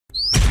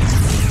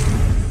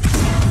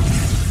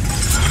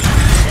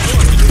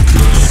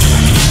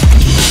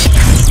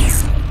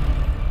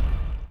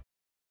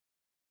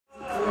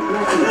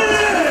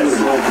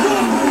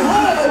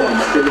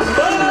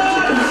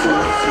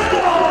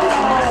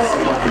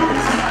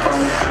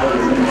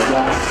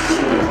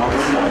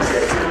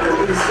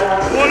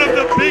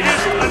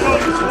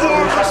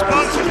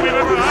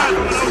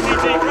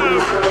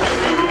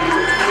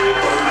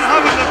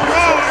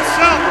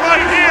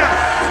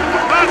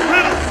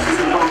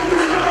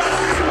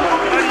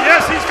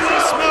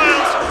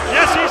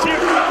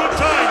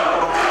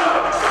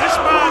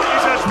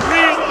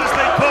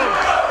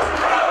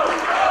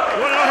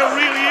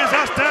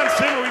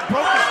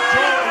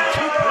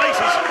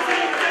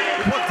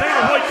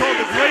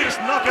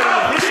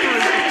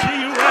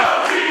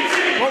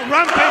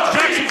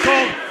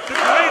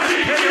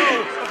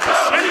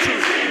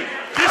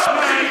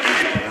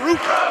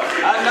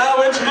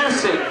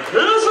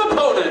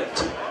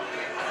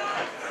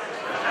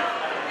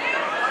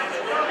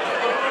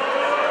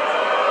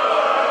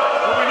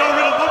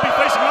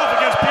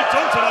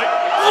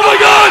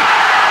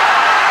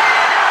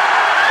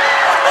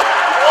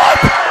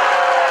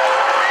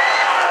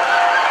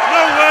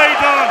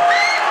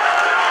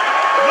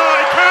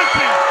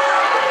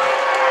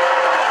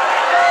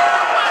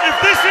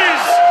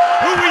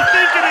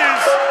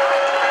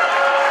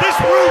This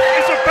roof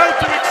is about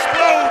to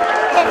explode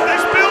off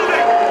this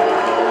building.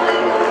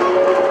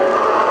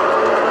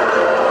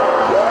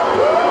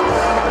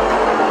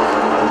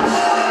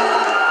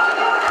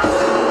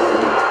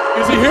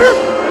 Is he here?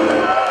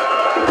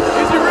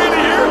 Is he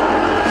really here?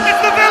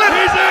 It's the villain!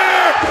 He's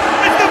here!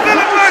 It's the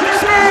villain, Marty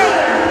Scurll!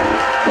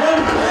 From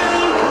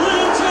King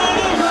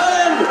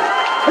Britain,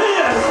 he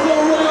is the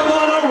Ring of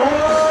Honor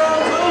World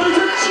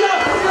Television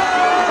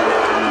Champion,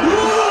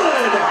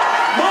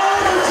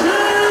 Marty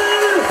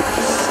Scurll!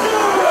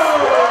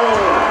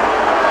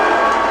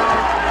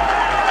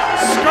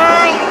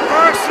 Scurll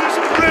versus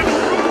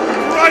Riddle,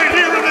 right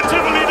here in the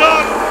Tivoli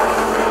Dog.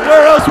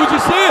 Where else would you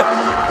see it?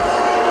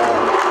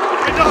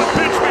 Hey, Dog,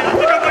 pinch me. I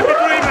think I might be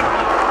dreaming.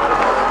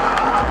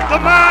 The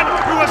man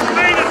who has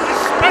made it his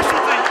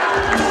specialty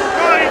to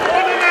ride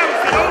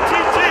unannounced at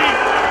OTT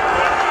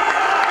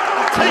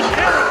and take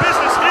care of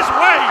business his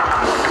way.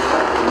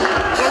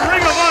 The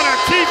Ring of Honor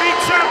TV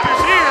champ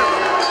is here,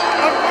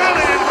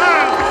 umbrella in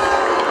hand.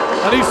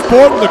 And he's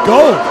sporting the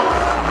gold.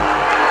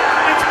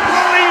 It's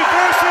Broly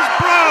versus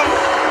Bro.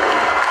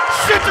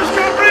 Shit just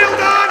got real,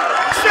 Don.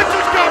 Shit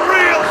just got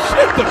real.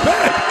 Shit the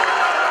bed.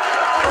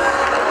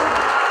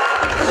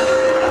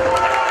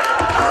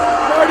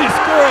 Marty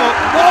Scurll,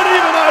 not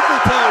even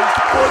advertised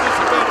for this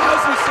event.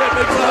 As we said,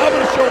 makes the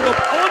habit of showing up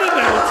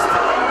unannounced.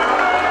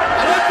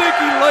 And I think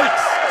he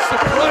likes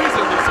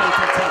surprising this OTT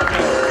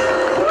crowd.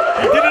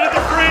 He did it at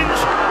the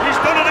Fringe. He's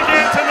done it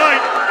again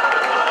tonight.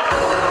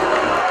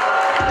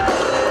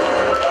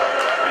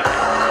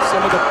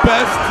 Some of the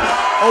best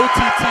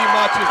OTT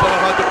matches that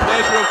I've had the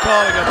pleasure of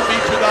calling have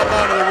featured that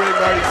man in the ring,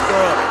 Marty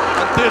Scurll.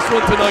 And this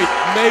one tonight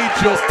may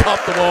just top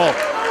them all.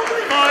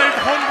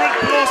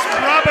 500 plus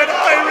rabid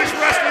Irish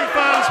wrestling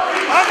fans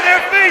on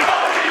their feet.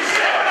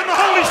 And the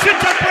holy shit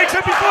that breaks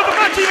out before the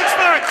match even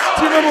starts.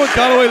 Do you remember when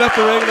Galloway left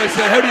the ring and I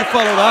said, how do you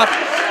follow that?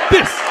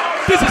 This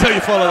is how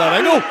you follow that,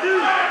 I know.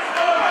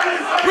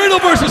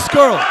 Riddle versus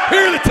Scurll,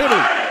 here in the Tivoli.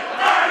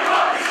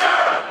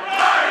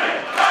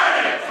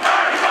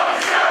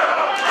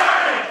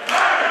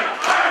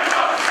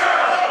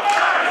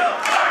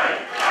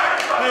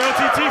 Hey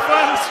OTT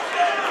fans,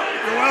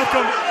 you're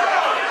welcome.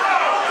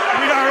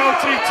 We are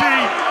OTT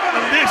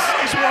and this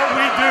is what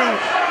we do.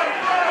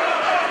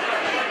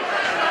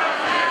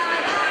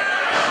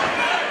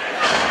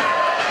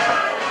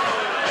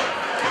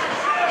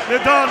 Now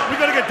Don, we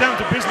gotta get down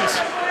to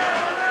business.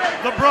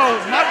 The bro,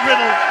 Matt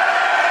Riddle,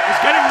 is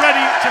getting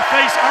ready to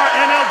face our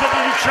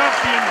NLW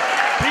champion,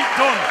 Pete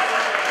Dunne.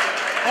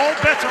 All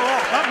bets are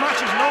off. That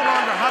match is no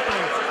longer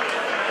happening.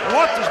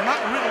 What does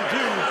Matt Riddle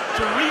do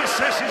to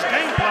reassess his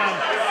game plan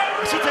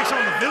as he takes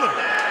on the villain?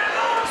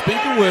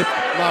 Speaking with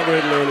Matt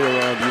Riddle earlier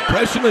on, the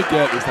impression I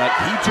get is that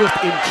he just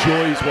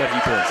enjoys what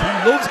he does. He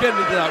loves getting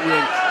into that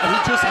ring and he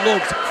just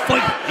loves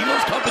fighting. He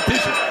loves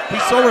competition.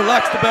 He's so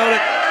relaxed about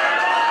it.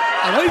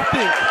 And I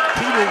think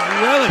he will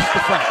relish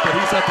the fact that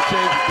he's had to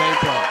change his game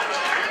plan.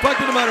 The fact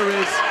of the matter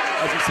is,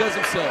 as he says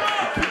himself,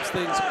 he keeps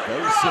things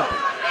very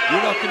simple. You're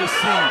not going to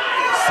see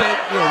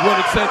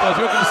running sentais.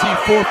 You're not going to see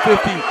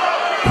 450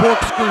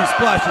 corkscrew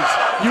splashes.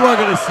 You are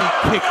going to see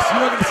kicks.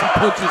 You are going to see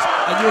punches,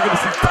 and you're going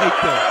to see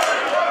takedowns.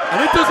 And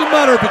it doesn't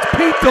matter if it's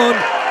Pete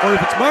Dunne or if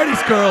it's Marty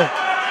Scurll.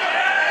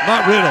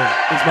 Matt Riddle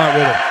is Matt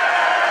Riddle.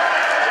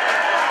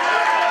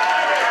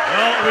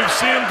 Well, we've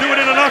seen him do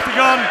it in an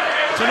octagon.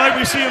 Tonight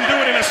we see him do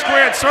it in a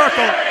squared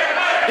circle.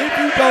 If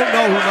you don't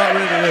know who Matt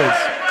Riddle is,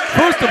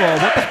 first of all,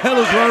 what the hell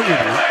is wrong with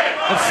you?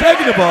 And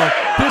second of all,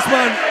 this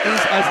man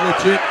is as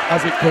legit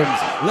as it comes.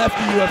 Left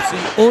the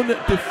UFC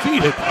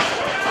undefeated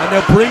and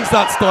now brings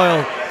that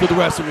style to the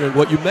wrestling ring.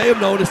 What you may have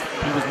noticed,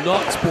 he was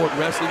not sporting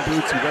wrestling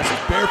boots. He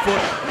wrestles barefoot,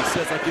 and he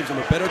says that gives him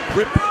a better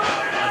grip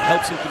and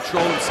helps him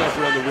control himself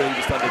around the ring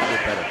just that little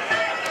bit better.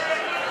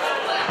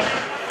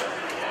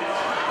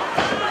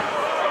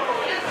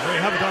 There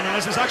you have it, Don.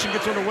 As this action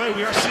gets underway,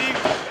 we are seeing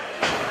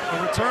a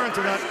return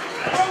to that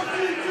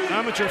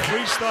amateur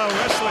freestyle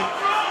wrestling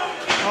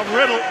of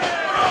Riddle.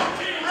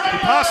 He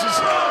passes.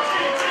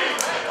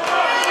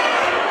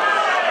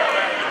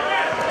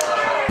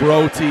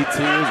 Bro TT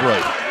is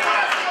right.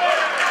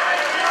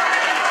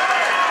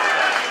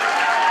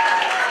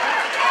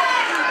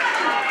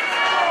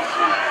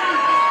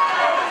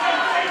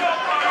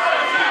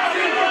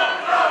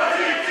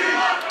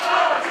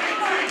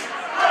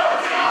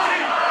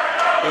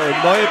 Now, in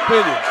my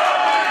opinion,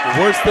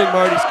 the worst thing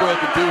Marty Scurll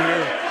can do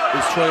here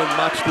is try and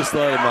match the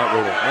style of Matt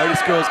Riddle. Marty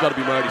Scurll's got to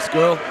be Marty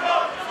Scurll,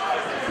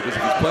 because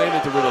if he's playing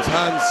into Riddle's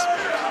hands,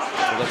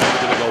 well, that's only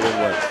going to go one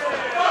way.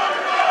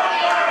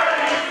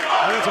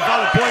 That's a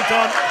valid point,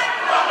 Don.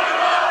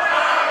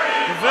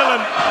 The villain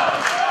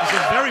is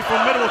a very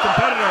formidable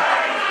competitor.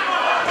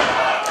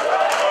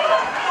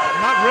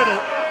 Matt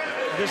Riddle,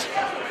 this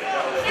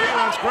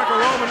freelance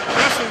Greco-Roman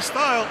wrestling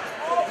style,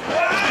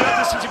 he's been at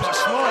this since he was a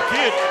small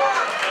kid.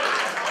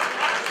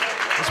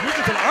 He's moved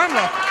into an arm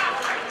lock.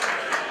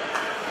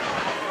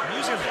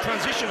 Using it to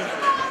transition,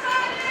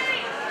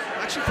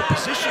 actually for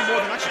position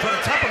more than actually trying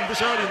to tap him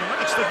this early in the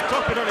match. Like we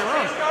talked about earlier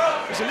on,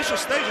 his initial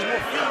stage is more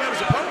feeling out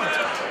his opponent.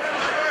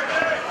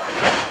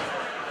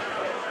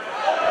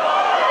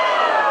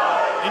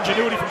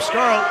 ingenuity from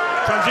Scurll.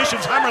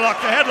 Transitions, hammerlock,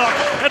 the headlock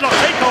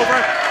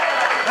takeover.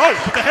 Oh,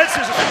 but the head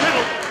scissors from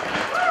Riddle.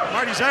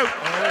 Marty's out.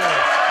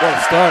 Oh. What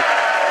a start.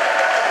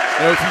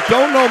 Now, if you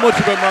don't know much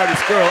about Marty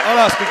Scurll,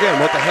 I'll ask again,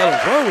 what the hell is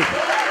wrong with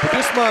him? But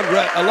this man,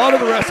 a lot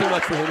of a wrestling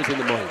match for him is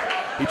in the mind.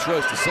 He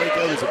tries to psych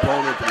out his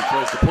opponent and he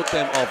tries to put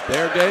them off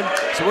their game.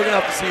 So we're going to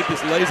have to see if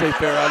this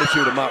laissez-faire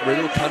attitude of Matt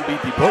Riddle can be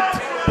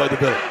debunked by the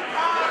villain.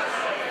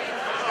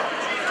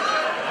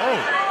 Oh,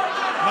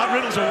 Matt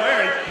Riddle's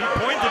aware. He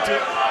pointed to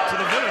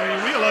the villain and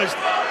he realized,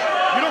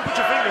 you don't put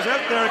your fingers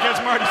out there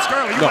against Marty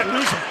Scurll, you might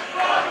lose him.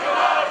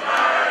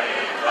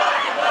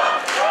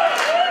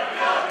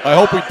 I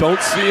hope we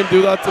don't see him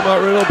do that to Matt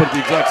Riddle, but at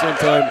the exact same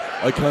time,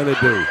 I kind of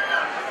do.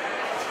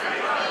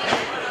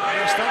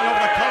 Starting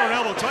over that collar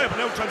and elbow tie up and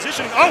now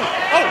transitioning. Oh,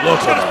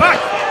 Look he's got his back.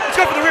 He's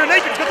got for the rear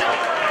naked.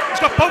 He's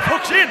got both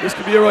hooks in. This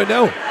could be it right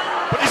now.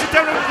 But is it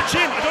down under the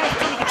chin? I don't know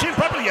if it's under the chin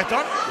properly yet,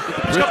 Don.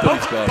 He's got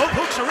both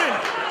hooks are in.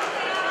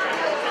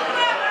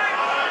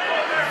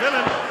 The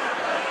villain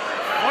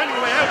finding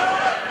a way out.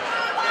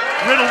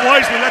 Riddle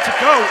wisely lets it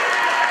go.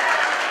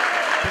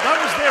 But that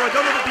was there. I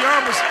don't know that the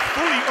arm was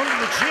fully under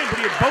the chin, but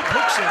he had both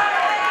hooks in.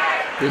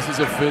 This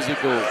is a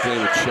physical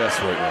game of chess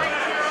right now.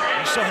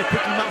 You saw how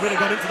quickly Matt Riddle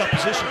got into that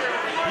position.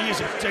 He is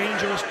a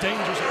dangerous,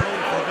 dangerous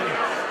opponent for a villain.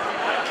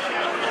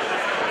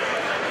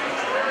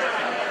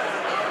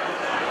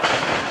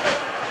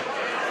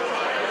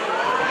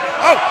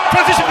 Oh,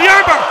 transition to the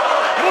armbar.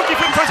 Monkey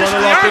flip transition to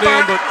the Trying to lock it in,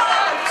 armbar. but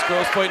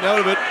Scurll's fighting out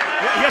of it.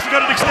 He hasn't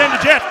got it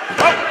extended yet.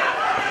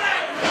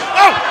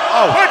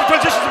 Marty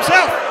transitions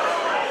himself.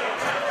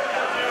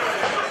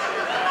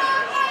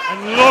 And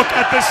look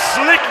at the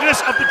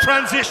slickness of the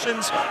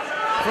transitions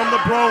from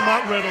the bro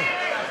Matt Riddle.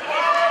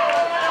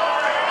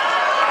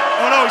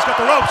 Oh no, he's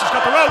got the ropes.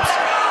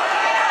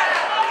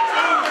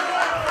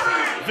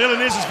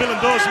 Villain is as villain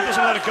does. He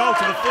doesn't let it go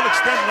to the full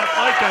extent of that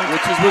fight count.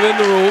 Which is within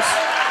the rules.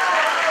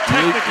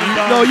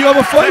 Technically, you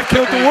have a 5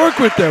 count to work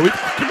with there.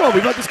 Come on,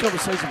 we've had this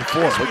conversation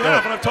before. Yes, we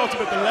have, and I've talked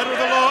about the letter of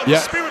the law and the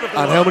spirit of the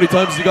law. And how many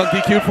times has he gotten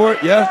DQ'd for it?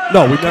 Yeah?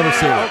 No, we've never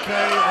seen it.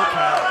 Okay.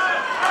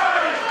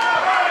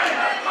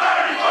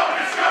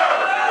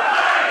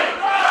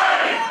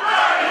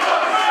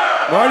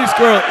 Marty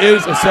Scurll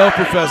is a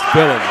self-professed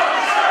villain,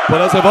 but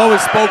as I've always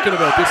spoken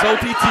about, this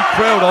OTT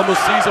crowd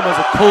almost sees him as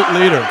a cult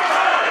leader.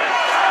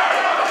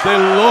 They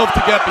love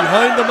to get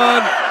behind the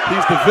man.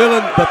 He's the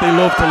villain that they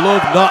love to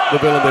love, not the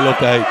villain they love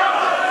to hate.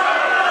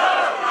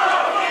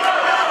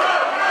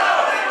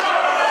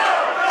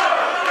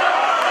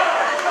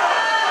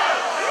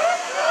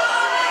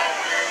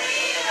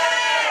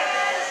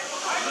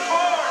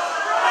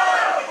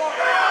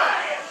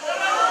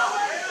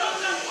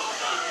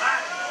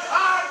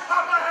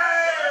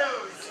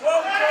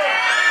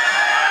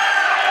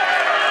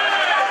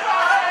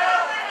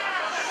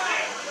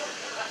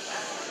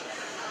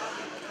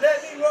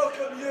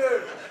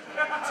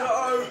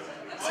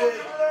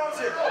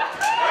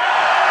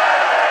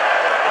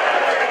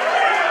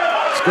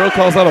 Scurll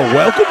calls that a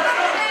welcome?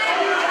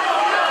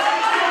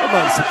 That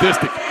man's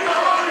sadistic.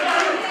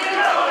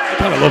 I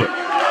kind of love it.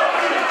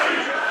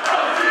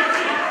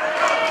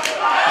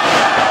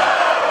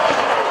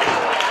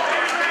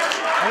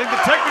 I think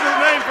the technical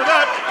name for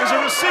that is a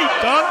receipt,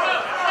 Don.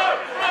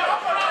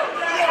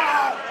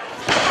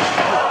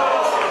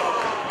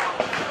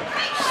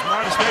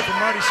 Smartest way from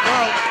Marty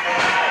Scurll.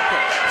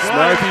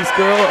 Marty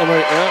Scurll, I'm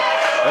like, yeah.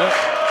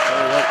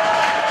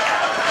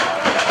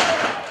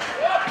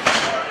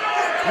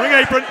 Ring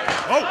apron.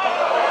 Oh,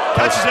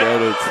 catches it.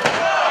 It.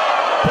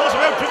 Pulls him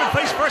out, driven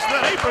face first to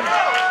that apron.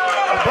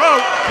 The bro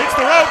hits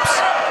the ropes.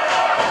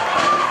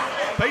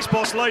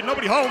 Baseball slide,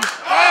 nobody home.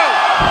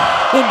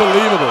 Oh!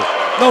 Unbelievable.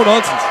 No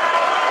nonsense.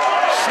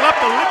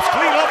 Slapped the lips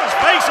clean off his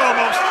face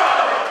almost.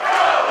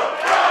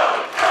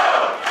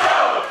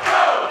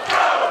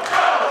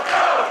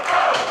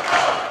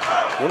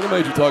 One of the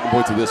major talking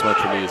points of this match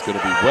for me is going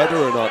to be whether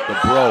or not the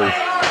bro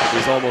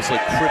is almost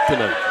like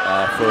kryptonite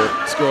for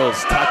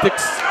Scurll's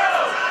tactics.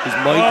 His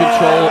mind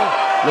control,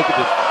 look at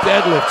the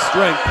deadlift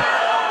strength.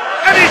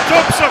 And he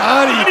dumps him.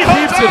 And he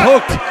keeps it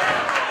hooked.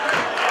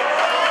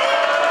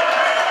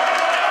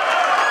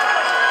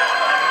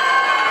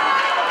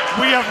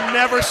 We have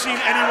never seen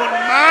anyone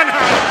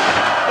manhandle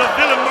the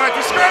villain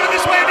Marty Scurll in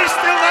this way, and he's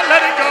still not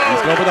letting go.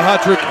 He's going for the hat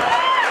trick.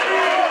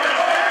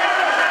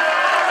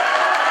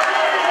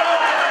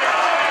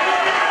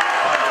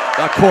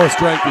 That core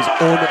strength is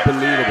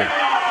unbelievable.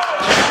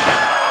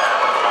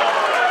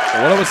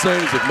 And what I was saying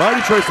is if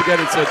Marty tries to get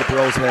inside the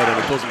bro's head and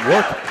it doesn't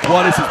work,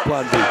 what is his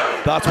plan B?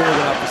 That's what we're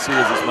going to have to see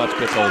as this match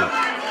gets older.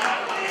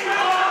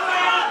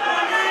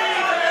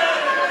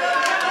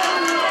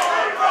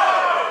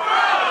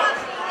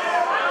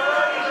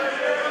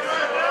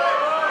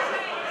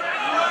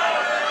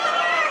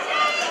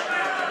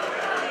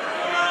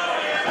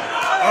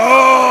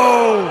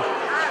 Oh!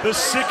 The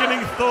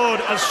sickening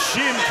thud as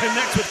shin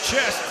connects with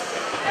chest.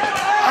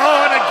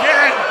 Oh, and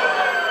again!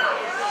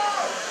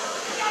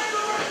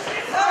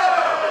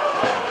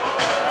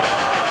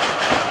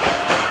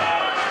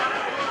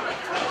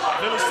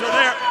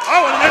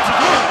 Oh, and there's a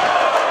good.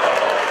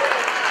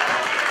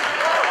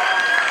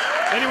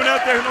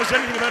 knows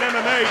anything about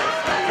MMA,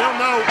 they'll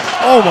know.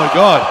 Oh my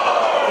God.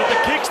 That the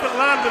kicks that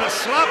land with a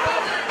slap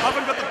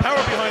haven't got the power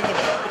behind them.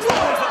 It's the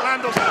ones that land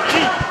those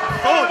deep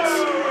thuds,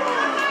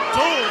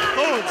 dull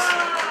thuds,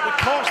 that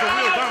cause the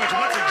real damage.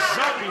 And that's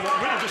exactly what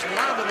Riddle just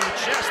landed in the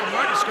chest of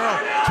Marty Scurll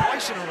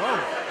twice in a row.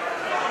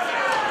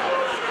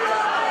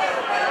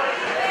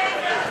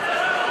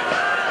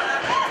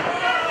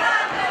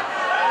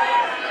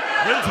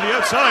 Riddle to the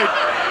outside.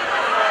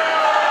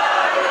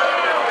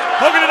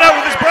 Hugging it out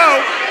with his brow.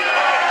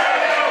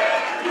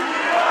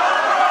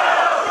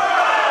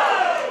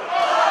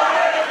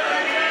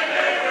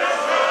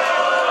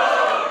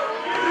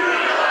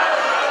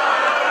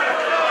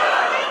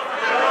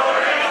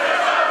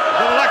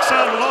 Double axe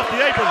handle off the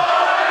apron.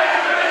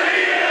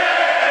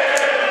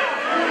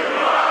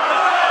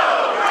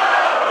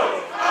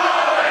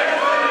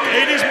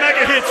 '80s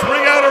mega hits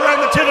ring out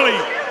around the Tivoli.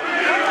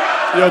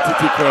 The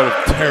OTT crowd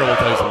have terrible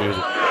taste in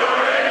music.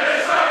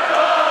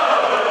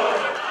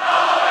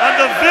 And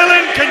the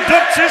villain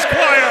conducts his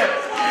choir.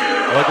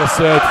 Like I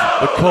said,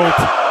 the cult.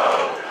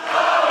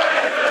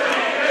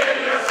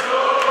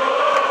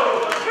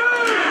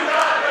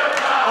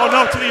 Oh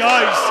no, to the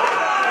eyes.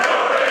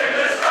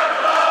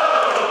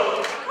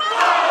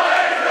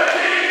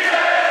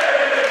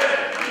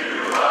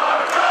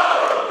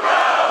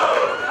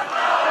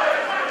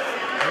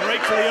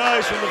 Right to the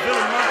eyes from the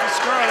villain Marty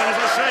Scurll. And as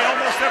I say,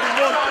 almost every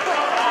month,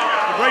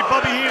 the great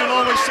Bobby Heenan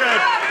always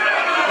said,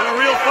 in a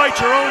real fight,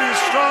 you're only as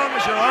strong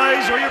as your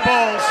eyes or your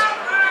balls.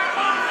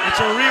 It's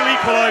a real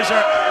equalizer.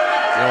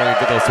 You don't want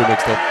to get those two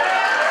mixed up.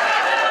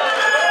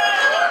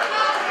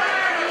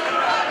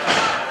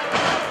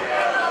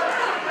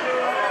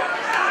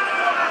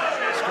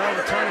 Scurll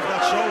returning for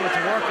that shoulder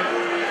to work it.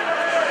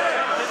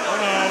 Oh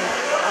no,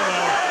 oh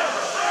no.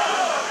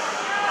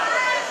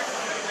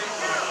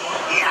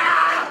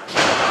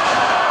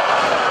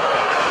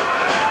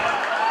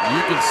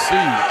 You can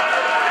see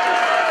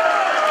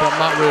that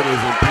Matt Riddle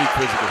is in peak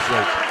physical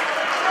shape.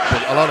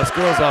 But a lot of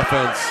Scurll's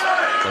offense,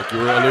 like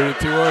you were alluding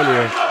to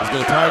earlier, is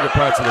going to target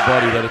parts of the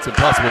body that it's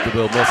impossible to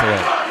build muscle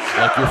on.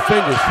 Like your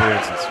fingers, for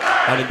instance.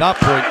 And in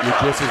that point, you're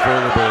just as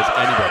vulnerable as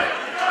anybody.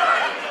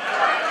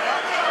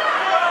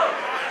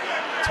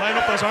 Tying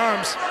up those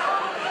arms.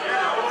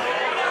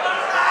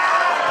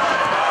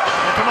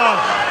 Oh, come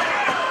on.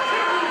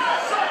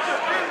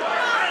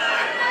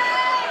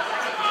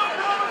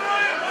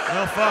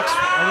 Well, Fox,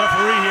 a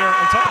referee here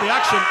on top of the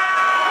action.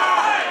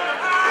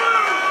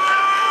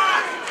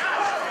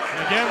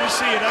 And again, we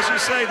see it, as you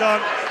say,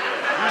 Don,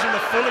 using the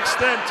full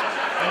extent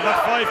of that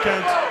 5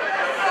 count.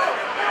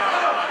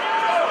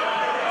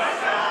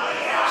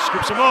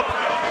 Scoops him up.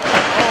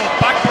 Oh,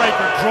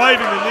 backbreaker,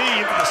 driving the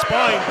knee into the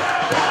spine.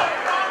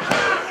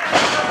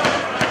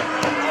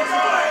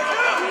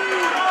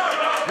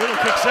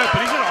 Riddle kicks out, but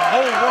he's in a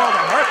whole world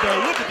of hurt there.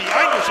 Look at the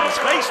anguish in his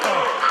face,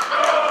 though.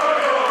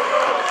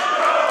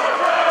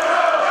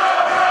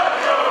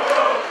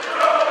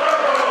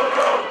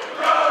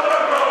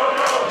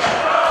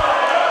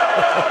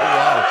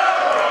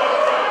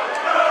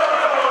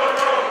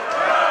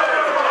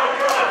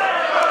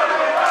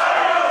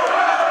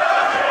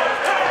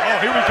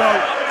 Here we go.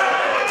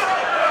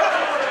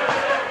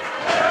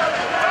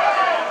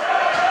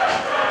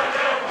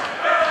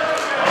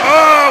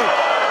 Oh!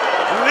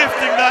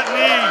 Lifting that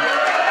knee.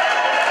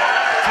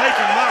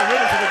 Taking Matt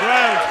Riddle to the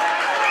ground.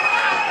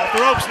 Off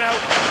the ropes now.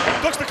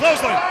 Ducks the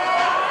clothesline.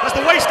 That's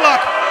the waist lock.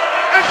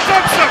 And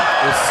dumps him.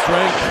 The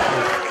strength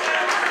of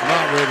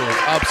Matt Riddle is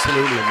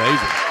absolutely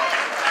amazing.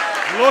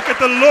 Look at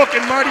the look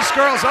in Marty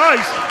Scurll's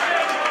eyes.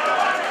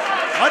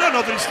 I don't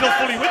know that he's still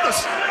fully with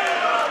us.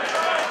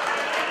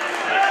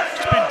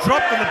 Been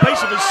dropped on the base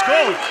of his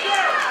skull.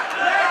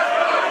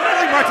 I don't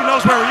think Marty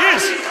knows where he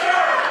is.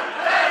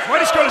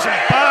 Marty Scurll is in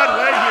a bad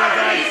way here,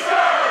 guys.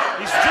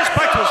 He's just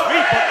back to his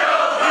feet, but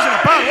he's in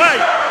a bad way.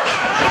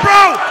 The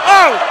bro!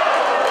 Oh!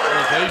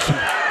 Elevation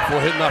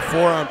before hitting that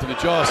forearm to the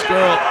jaw.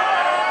 Scurll.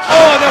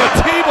 Oh, now a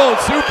T-bone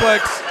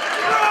suplex.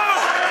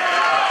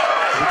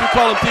 We do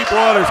call them deep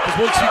waters because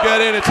once you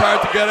get in, it's hard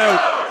to get out.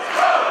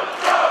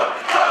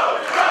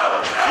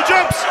 He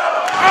jumps.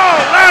 Oh,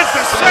 lands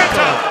the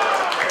center.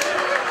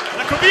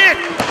 Could be it.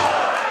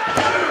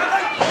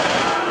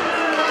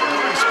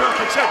 Scurll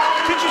kicks out.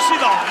 Did you see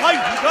the height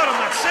he got on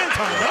that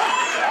senton,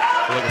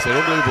 huh? Like I said,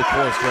 unbelievable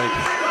core strength.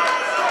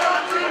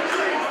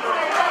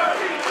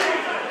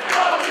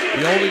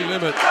 The only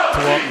limit to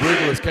what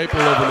Riddle is capable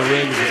of in the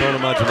ring is his own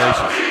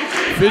imagination.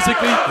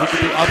 Physically, he can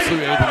do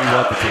absolutely anything he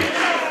wanted to.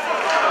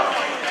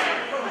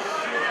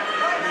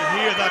 You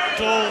hear that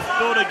dull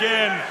thud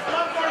again.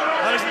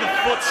 That isn't the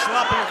foot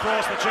slapping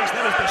across the chest.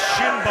 That is the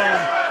shin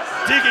bone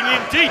digging in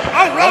deep.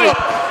 Oh, roll up.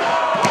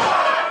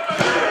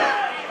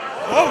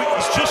 Oh,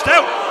 he's just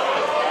out.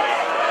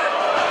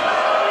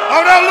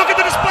 Oh no, look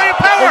at the display of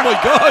power. Oh my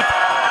God.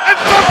 And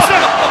dumps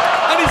him.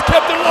 And he's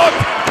kept it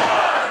locked.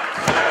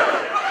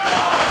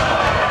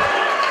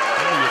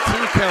 Only a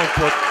 2 count,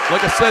 but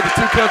like I said, the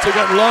 2 counts are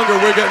getting longer.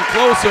 We're getting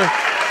closer.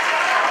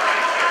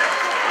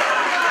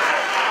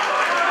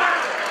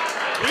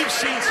 We've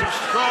seen some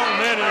strong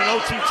men in an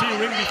OTT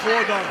ring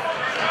before, Don.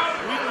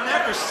 We've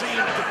never seen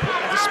a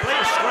display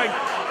of strength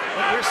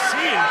like we're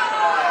seeing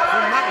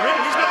from Matt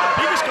Riddle. He's not the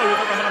biggest guy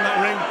we've ever had in that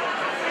ring.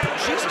 But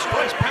Jesus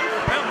Christ, pound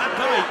for pound, that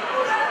guy,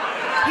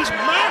 he's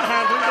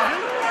manhandling the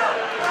villain.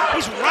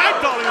 He's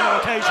ragdolling him on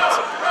occasions.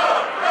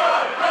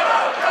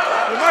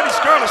 And Marty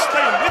Scurll is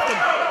staying with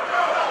him.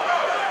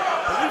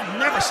 But we've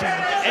never seen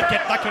him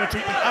get that kind of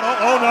treatment at all.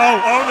 Oh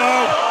no, oh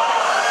no.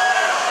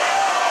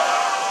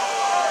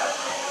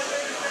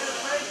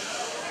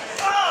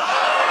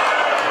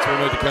 That's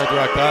one way to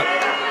counteract that.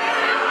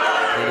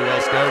 Really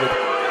well scouted.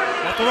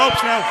 Off the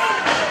ropes now.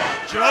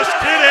 Just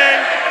kidding.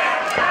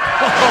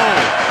 Oh.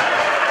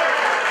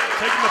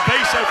 Taking the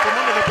base out from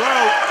under the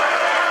blow.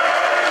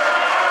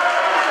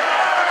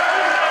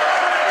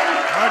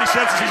 Marty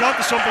senses he's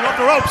onto something, off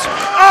the ropes.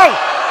 Oh!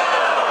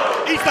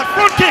 Eats that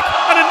front kick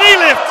and a knee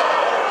lift.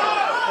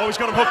 Oh, he's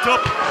got him hooked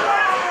up.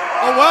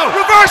 Oh, wow.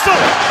 Reversal!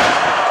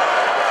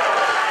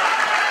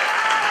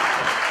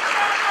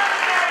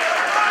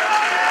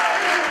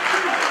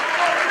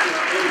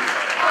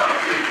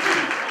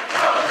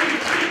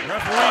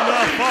 Referee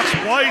Noel Fox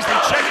wisely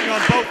checking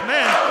on both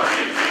men.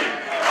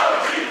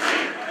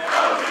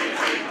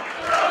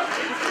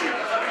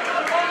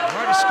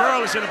 Marty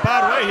Scurll is in a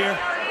bad way here.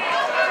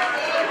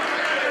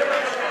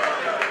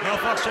 Noel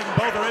Fox checking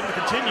both are able to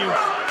continue.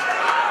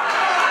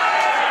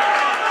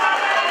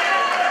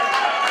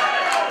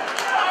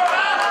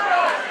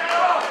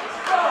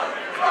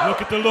 Look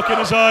at the look in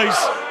his eyes.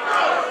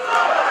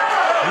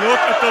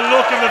 Look at the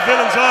look in the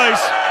villain's eyes.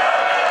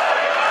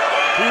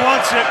 He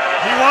wants it.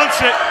 He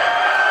wants it.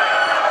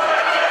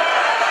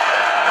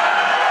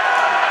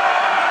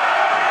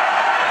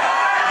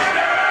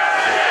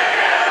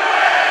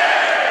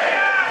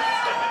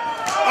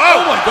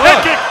 Oh my God.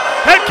 Head kick.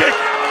 Head kick.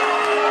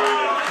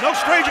 No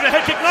stranger to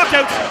head kick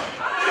knockouts.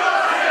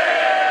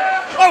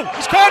 Oh,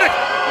 he's caught it.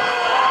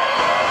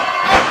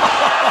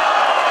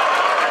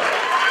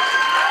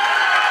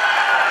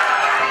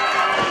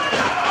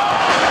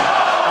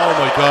 Oh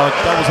my God,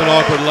 that was an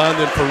awkward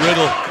landing for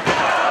Riddle.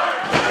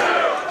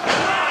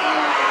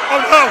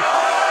 Oh no!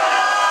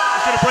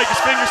 He's gonna break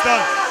his fingers down.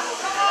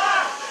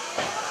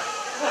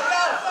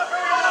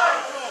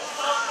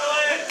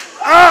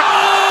 Oh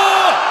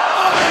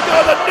my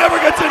God, that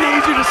never gets any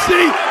easier to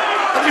see.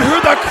 And you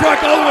heard that crack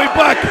all the way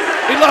back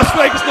in Las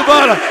Vegas,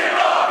 Nevada.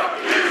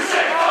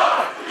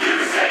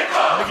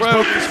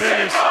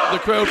 The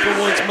crowd for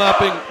once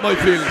mapping my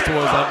feelings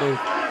towards that move.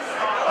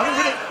 I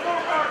think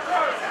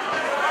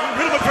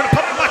Riddle trying to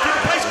pop him back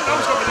into place, but that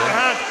was going to the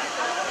hand.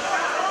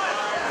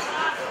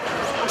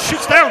 And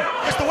shoots down.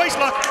 It's the waist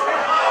lock.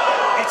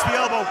 It's the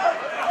elbow.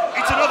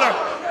 It's another.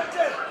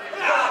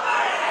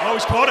 Oh,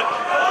 he's caught it.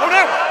 Oh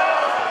no!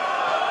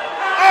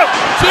 Oh!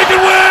 Chicken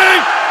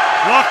wing!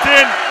 Locked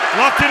in.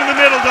 Locked in the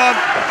middle, Don.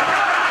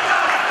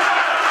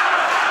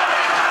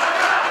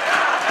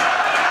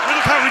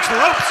 Riddle can't reach the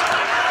ropes.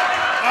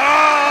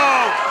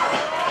 Oh!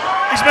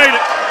 He's made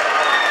it.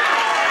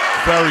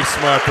 Very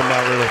smart from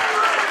Matt Riddle.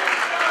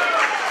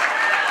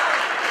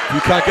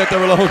 You can't get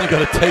there alone, you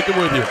gotta take him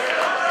with you. The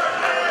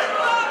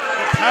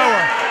power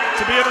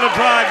to be able to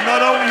drag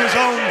not only his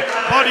own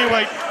body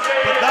weight,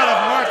 but that of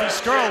Marty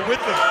Scurll with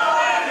him.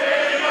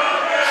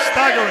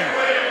 Staggering.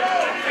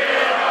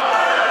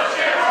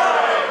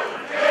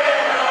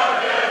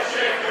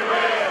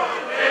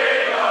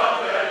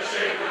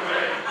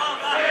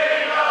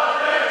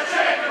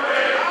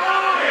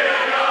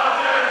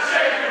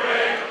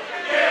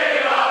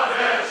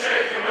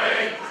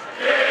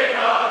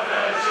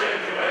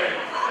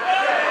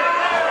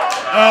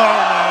 Oh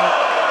no.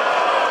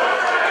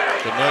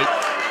 Good night.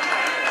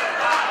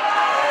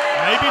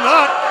 Maybe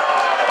not.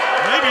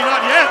 Maybe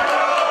not yet.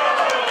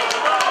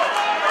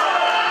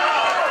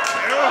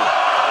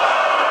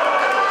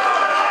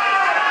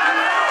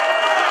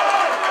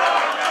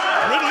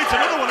 Riddle eats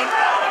another one, and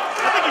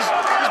I think he's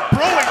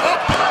blowing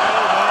up. Oh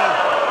no.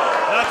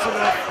 That's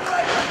enough.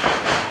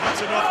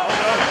 That's enough. Oh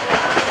no.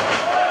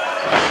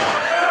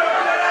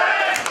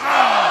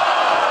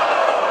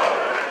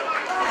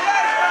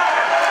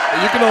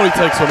 You can only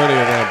take so many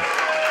of them.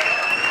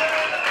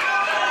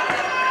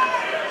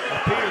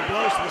 Repeated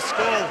blows to the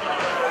skull.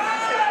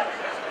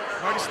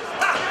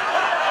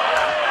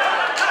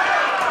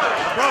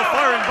 Bro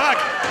firing back.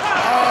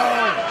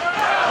 Oh,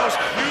 those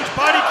huge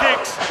body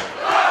kicks.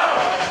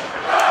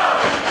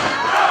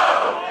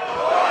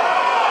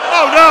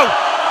 Oh no!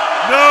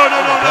 No, no,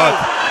 no, no.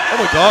 Oh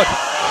my God.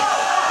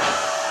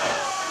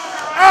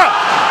 Ah!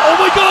 Oh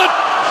my God!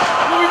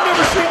 Well, we've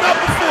never seen that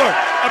before.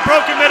 A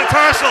broken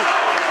metatarsal.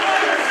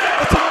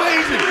 That's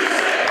amazing.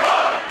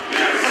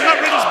 And that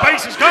Riddle's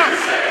base is gone.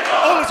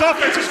 All his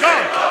offense is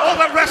gone. All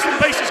that wrestling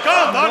base is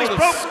gone. Don, he's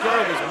broken.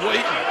 Scurll was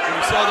waiting when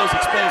he saw those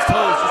exposed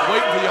toes, just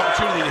waiting for the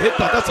opportunity to hit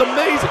that. That's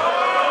amazing.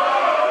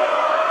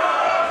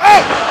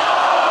 Oh!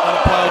 On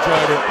a pile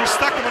driver. He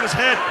stuck him on his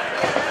head.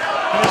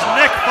 And his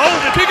neck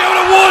folded. Kick out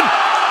at one.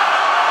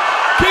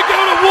 Kick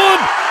out at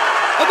one.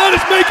 And that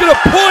is making a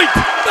point.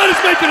 That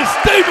is making a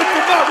statement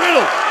for Matt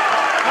Riddle.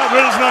 Matt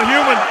Riddle's not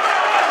human.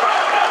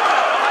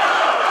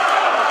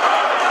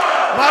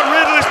 Matt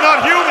Riddle is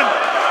not human.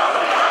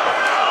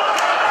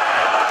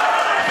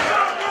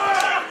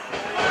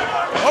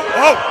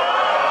 Oh!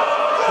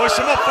 Push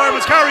him up,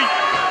 fireman's carry.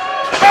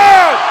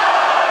 Oh!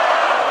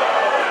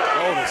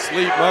 Going to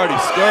sleep, Marty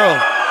Scurll.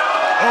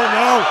 Oh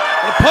no!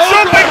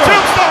 Jumping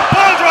tombstone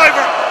pile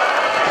driver.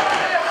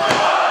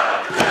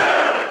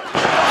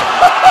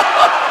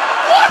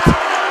 What?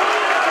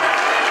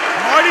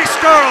 Marty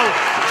Scurll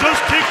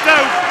just kicked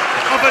out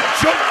of a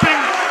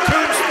jumping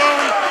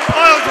tombstone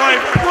pile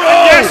driver. Bro!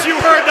 And yes, you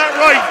heard that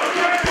right.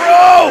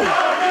 Bro!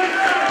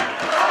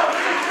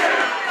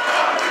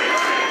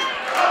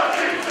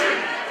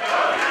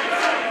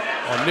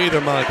 Oh,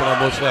 neither man can have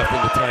much left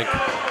in the tank.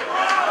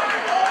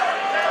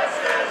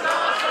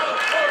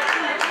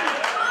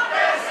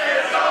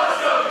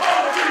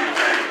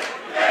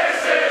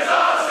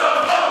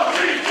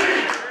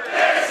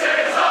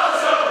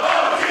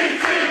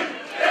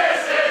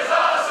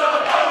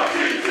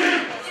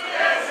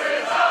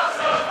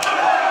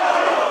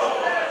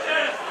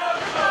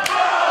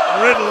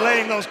 Riddle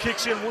laying those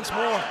kicks in once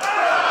more.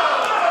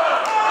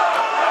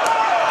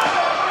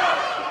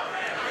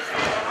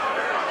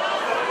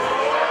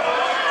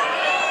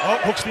 Oh,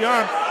 hooks the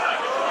arm.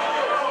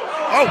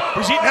 Oh,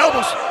 he's eating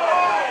elbows.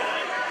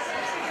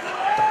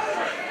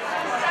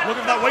 Look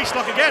at that waist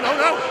lock again. Oh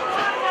no.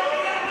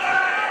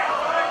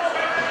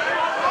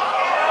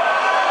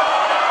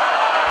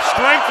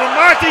 Strength from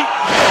Marty.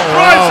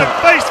 Drives him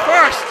face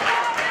first.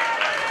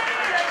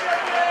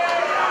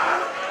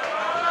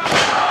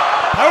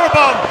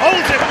 Powerbomb,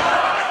 holds him.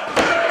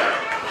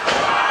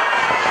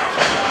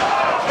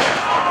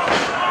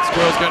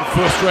 Scurll's getting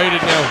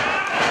frustrated now.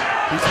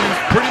 He's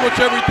used pretty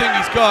much everything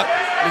he's got.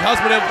 He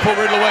hasn't been able to put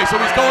Riddle away, so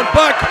he's going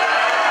back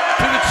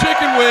to the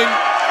chicken wing,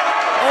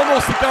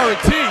 almost a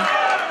guarantee.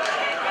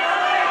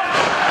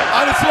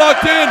 And it's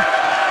locked in.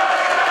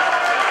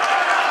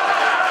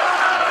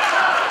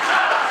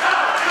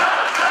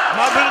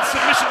 Matt Riddle's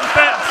submission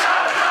defense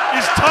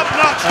is top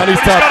notch, And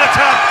he's but he's got a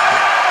tap.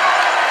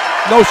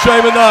 No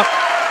shame in that.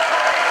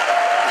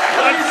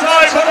 And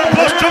five of them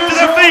plus jump to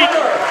their feet.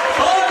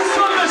 On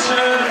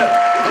submission,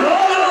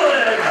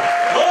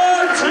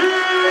 Marty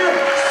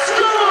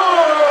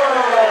Scurll.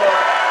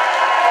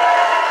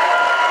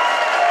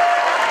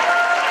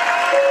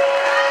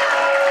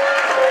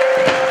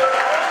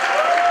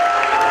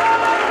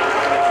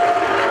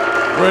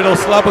 Riddle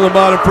slapping the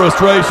man in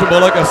frustration,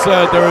 but like I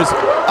said, there is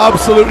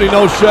absolutely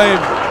no shame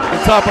in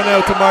tapping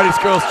out to Marty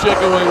Scurll's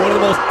chicken wing, one of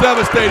the most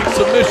devastating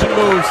submission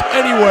moves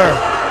anywhere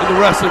in the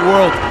wrestling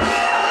world.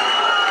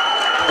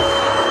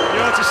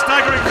 It's a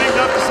staggering thing to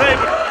have to say,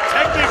 but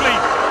technically,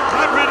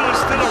 Matt Riddle is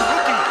still a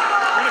rookie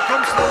when it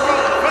comes to the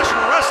world of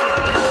professional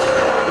wrestling.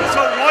 And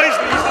so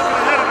wisely, he's looking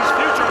ahead at his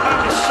future,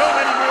 having so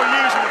many more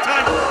years in the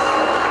tank.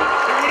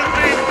 It would have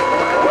been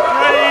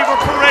brave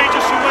or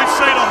courageous, you might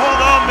say, to hold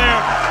on there.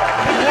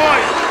 But why?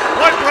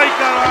 Why break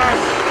that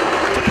arm?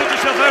 To put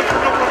yourself out for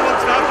a number of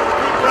months after a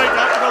good break,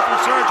 after go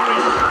through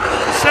surgery.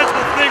 The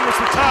sensible thing was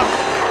to tap.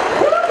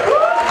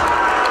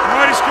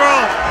 Marty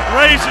Scurll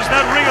raises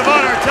that Ring of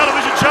Honor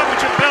television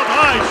championship belt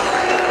high.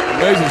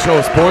 Amazing show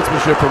of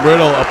sportsmanship from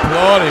Riddle,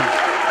 applauding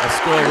as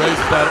Scurll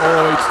raises that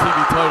ROH TV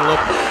title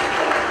up.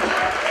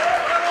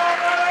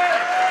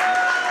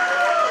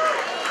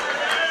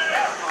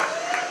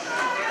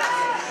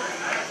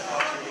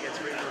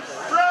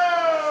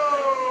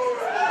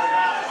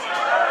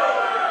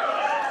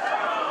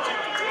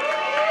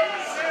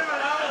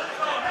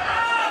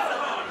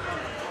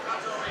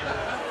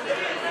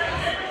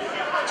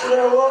 Do you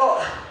know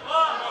what?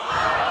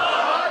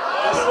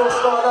 Let's not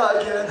start that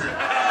again.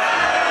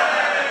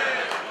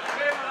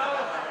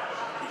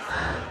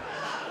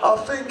 I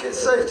think it's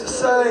safe to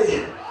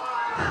say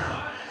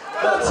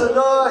that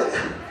tonight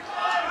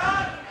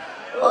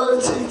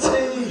OTT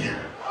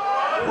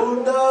will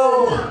now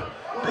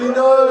be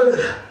known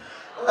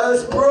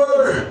as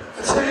Bro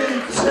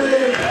TT.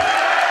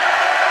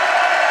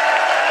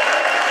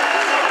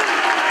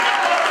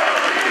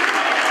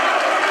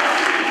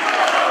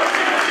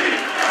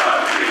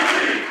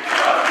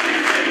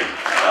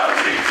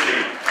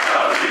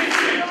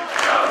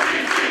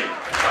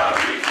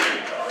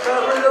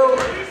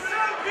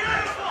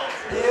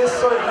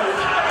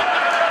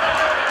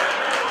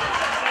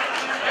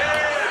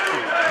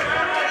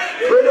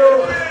 Riddle,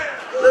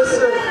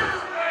 listen,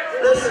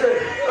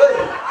 hey,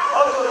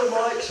 I've got a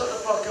mic, shut the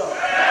fuck up.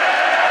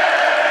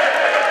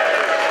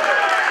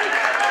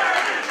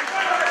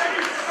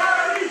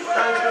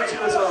 And to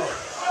you as well.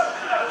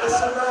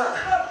 Listen, Matt,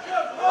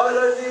 I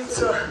don't need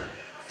to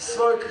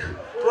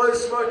blow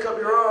smoke up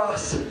your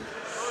ass.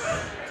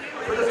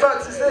 But the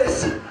fact is this,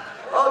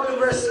 I've been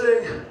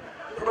wrestling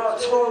for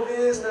about 12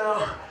 years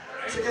now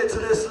to get to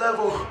this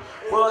level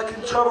where I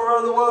can travel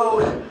around the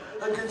world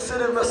and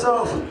consider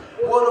myself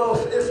one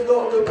of, if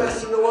not the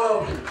best in the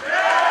world.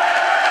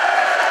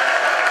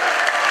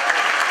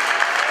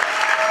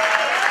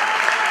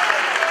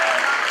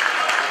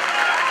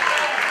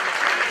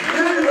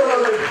 You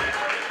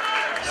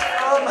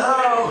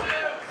know,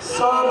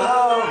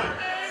 somehow,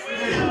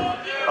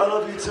 I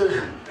love you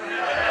too.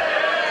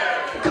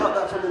 Cut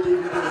that from the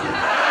DVD.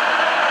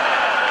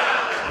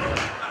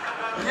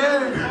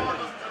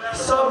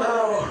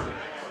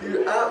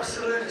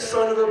 absolute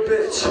son of a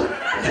bitch.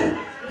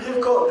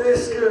 You've got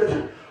this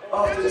good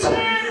after 2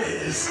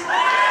 years.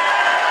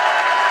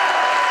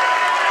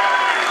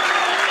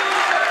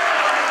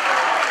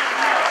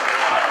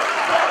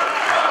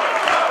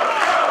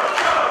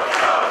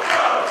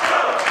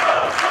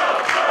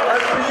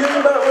 And for you,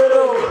 Matt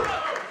Riddle,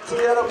 to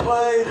get a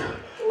plane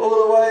all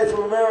the way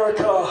from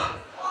America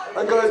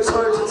and go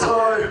toe to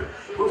toe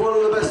with one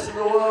of the best in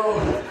the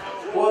world,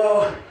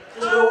 well,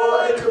 do you know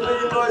what? It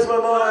completely blows my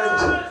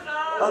mind.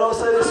 And I'll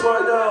say this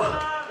right now,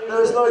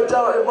 there is no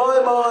doubt in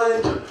my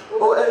mind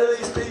or any of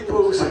these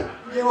people's,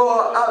 you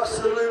are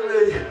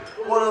absolutely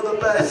one of the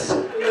best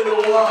in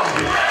the world.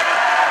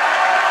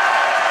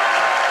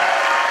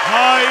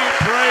 High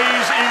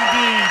praise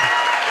indeed.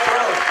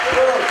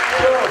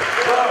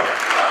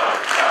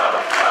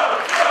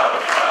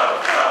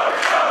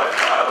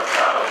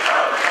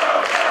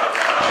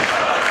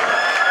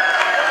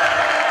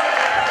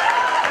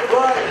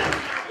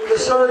 Right, the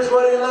show's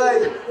running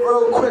late.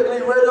 Real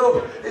quickly,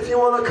 Riddle, if you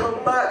want to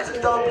come back to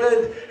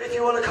Dublin, if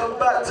you want to come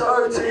back to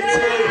OTT,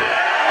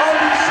 I'll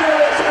be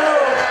sure as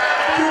hell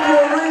give you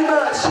a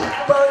rematch.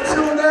 But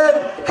until then,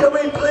 can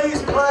we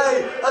please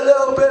play a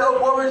little bit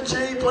of Warren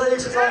G,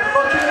 please? Because I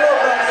fucking love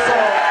that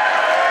song.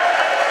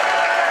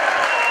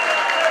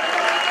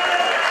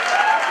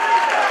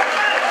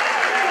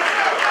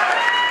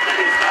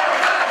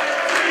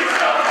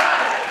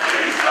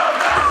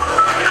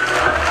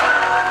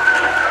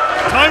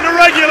 Time to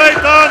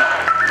regulate, Don.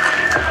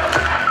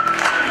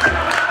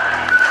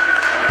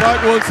 Back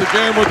once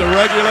again with the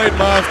Regulate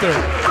Master.